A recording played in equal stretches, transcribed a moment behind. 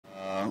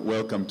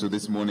welcome to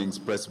this morning's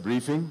press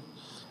briefing.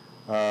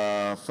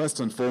 First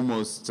and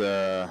foremost,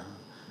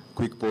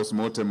 quick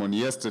post-mortem on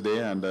yesterday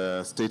and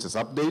a status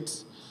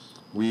update.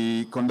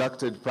 We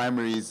conducted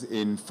primaries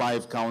in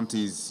 5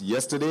 counties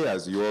yesterday,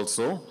 as you all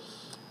saw.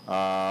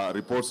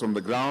 Reports from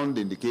the ground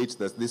indicate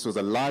that this was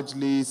a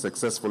largely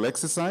successful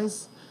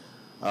exercise.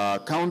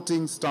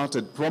 Counting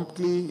started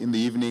promptly in the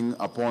evening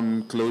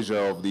upon closure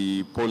of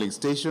the polling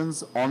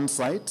stations on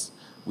site.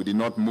 We did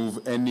not move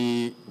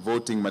any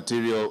voting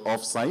material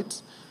off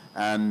site.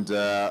 And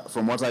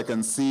from what I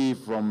can see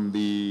from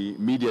the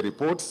media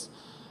reports,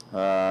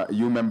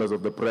 you members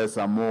of the press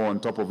are more on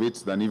top of it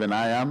than even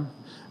I am.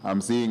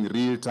 I'm seeing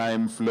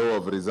real-time flow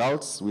of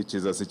results, which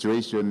is a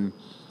situation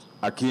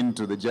akin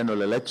to the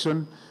general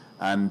election.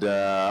 And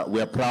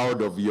we are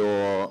proud of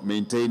your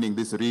maintaining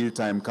this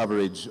real-time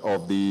coverage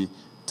of the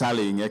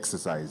tallying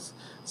exercise.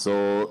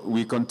 So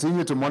we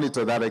continue to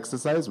monitor that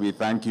exercise. We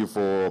thank you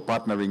for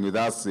partnering with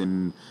us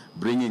in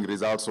bringing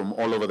results from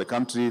all over the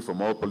country,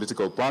 from all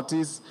political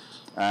parties.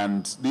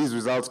 And these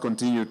results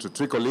continue to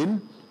trickle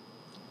in.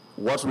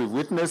 What we've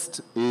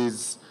witnessed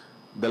is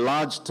the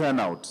large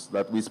turnout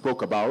that we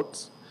spoke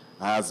about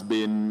has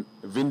been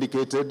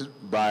vindicated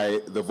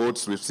by the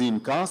votes we've seen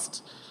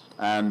cast.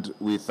 And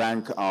we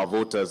thank our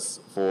voters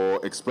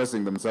for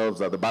expressing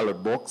themselves at the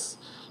ballot box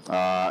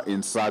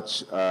in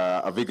such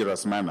a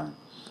vigorous manner.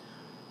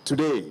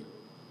 Today,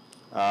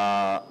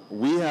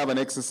 we have an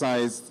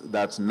exercise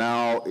that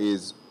now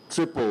is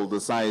triple the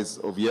size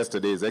of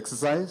yesterday's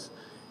exercise,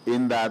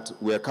 in that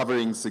we are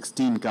covering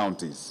 16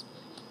 counties.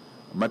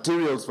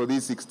 Materials for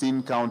these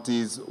 16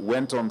 counties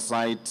went on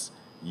site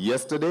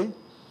yesterday.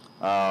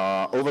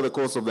 Over the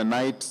course of the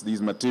night,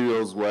 these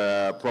materials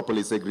were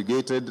properly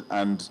segregated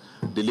and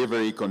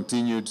delivery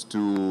continued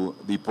to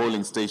the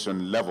polling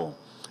station level.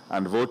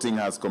 And voting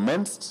has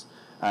commenced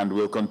and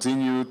will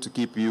continue to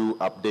keep you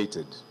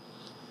updated.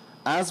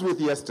 As with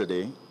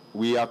yesterday,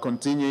 we are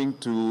continuing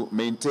to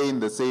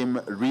maintain the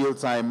same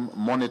real-time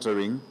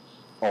monitoring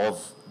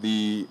of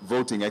the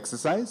voting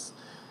exercise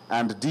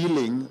and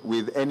dealing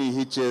with any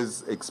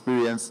hitches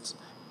experienced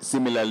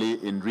similarly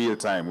in real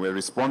time. We're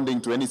responding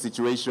to any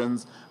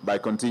situations by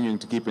continuing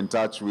to keep in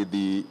touch with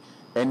the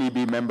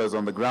NEB members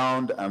on the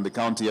ground and the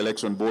county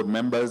election board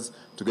members,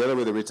 together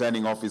with the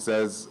returning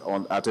officers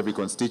at every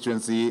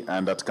constituency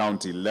and at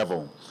county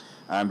level.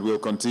 And we'll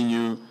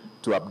continue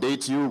to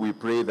update you. We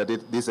pray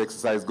that this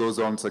exercise goes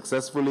on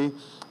successfully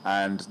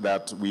and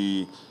that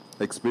we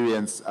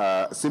experience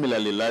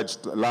similarly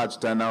large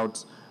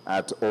turnout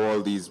at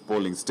all these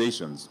polling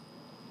stations.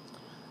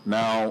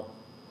 Now,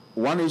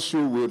 one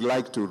issue we would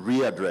like to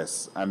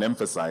readdress and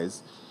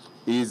emphasize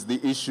is the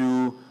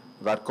issue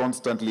that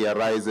constantly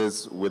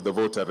arises with the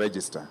voter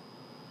register.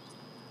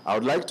 I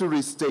would like to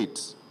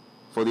restate,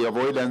 for the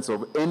avoidance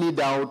of any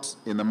doubt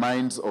in the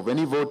minds of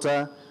any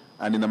voter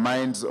and in the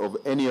minds of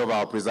any of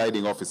our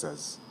presiding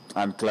officers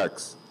and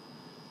clerks,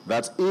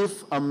 that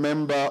if a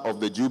member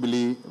of the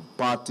Jubilee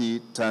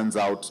Party turns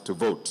out to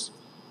vote,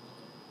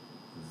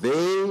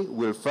 they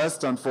will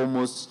first and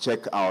foremost check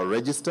our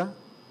register.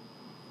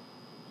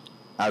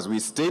 As we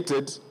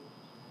stated,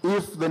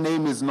 if the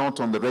name is not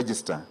on the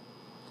register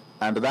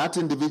and that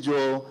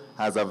individual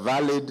has a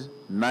valid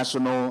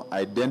national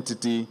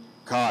identity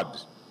card,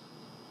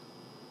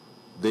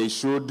 they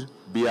should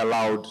be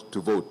allowed to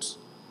vote.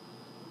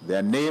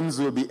 Their names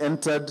will be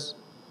entered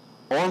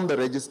on the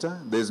register.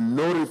 There's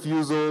no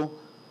refusal.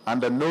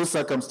 Under no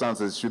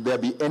circumstances should there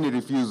be any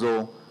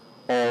refusal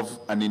of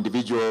an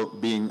individual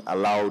being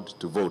allowed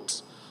to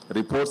vote.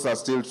 Reports are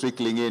still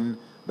trickling in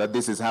that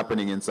this is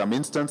happening in some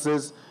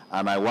instances,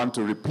 and I want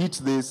to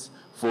repeat this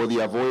for the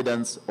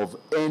avoidance of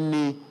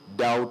any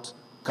doubt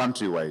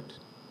countrywide,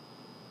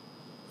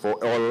 for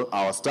all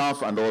our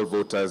staff and all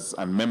voters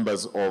and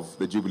members of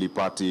the Jubilee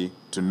Party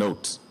to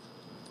note.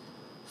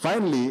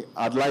 Finally,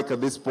 I'd like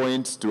at this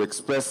point to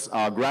express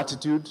our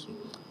gratitude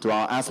to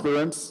our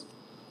aspirants,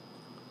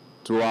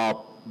 to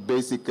our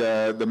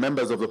the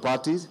members of the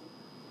parties,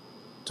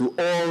 to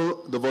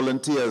all the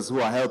volunteers who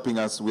are helping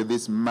us with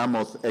this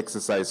mammoth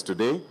exercise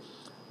today.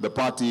 The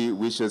party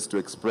wishes to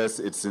express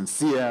its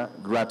sincere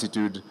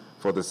gratitude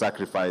for the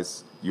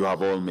sacrifice you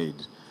have all made.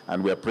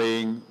 And we're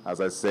praying,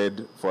 as I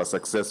said, for a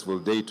successful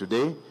day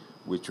today,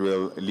 which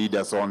will lead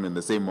us on in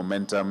the same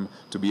momentum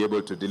to be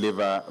able to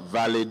deliver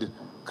valid,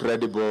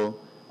 credible,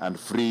 and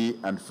free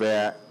and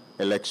fair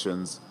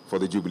elections for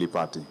the Jubilee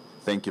Party.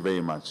 Thank you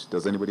very much.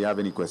 Does anybody have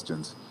any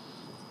questions?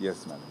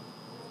 Yes, madam.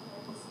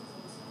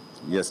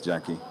 Yes,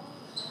 Jackie.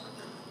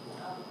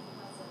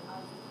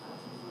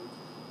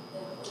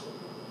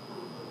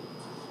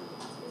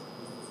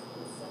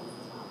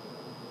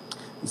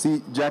 You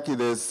see, Jackie,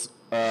 there's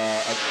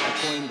a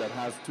coin that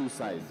has 2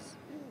 sides.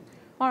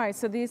 All right,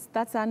 so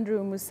that's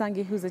Andrew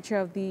Musangi, who's the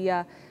chair of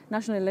the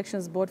National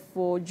Elections Board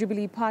for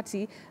Jubilee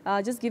Party,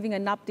 just giving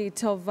an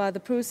update of the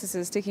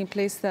processes taking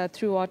place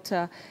throughout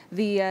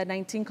the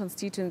 19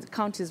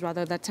 counties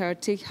that are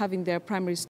having their primaries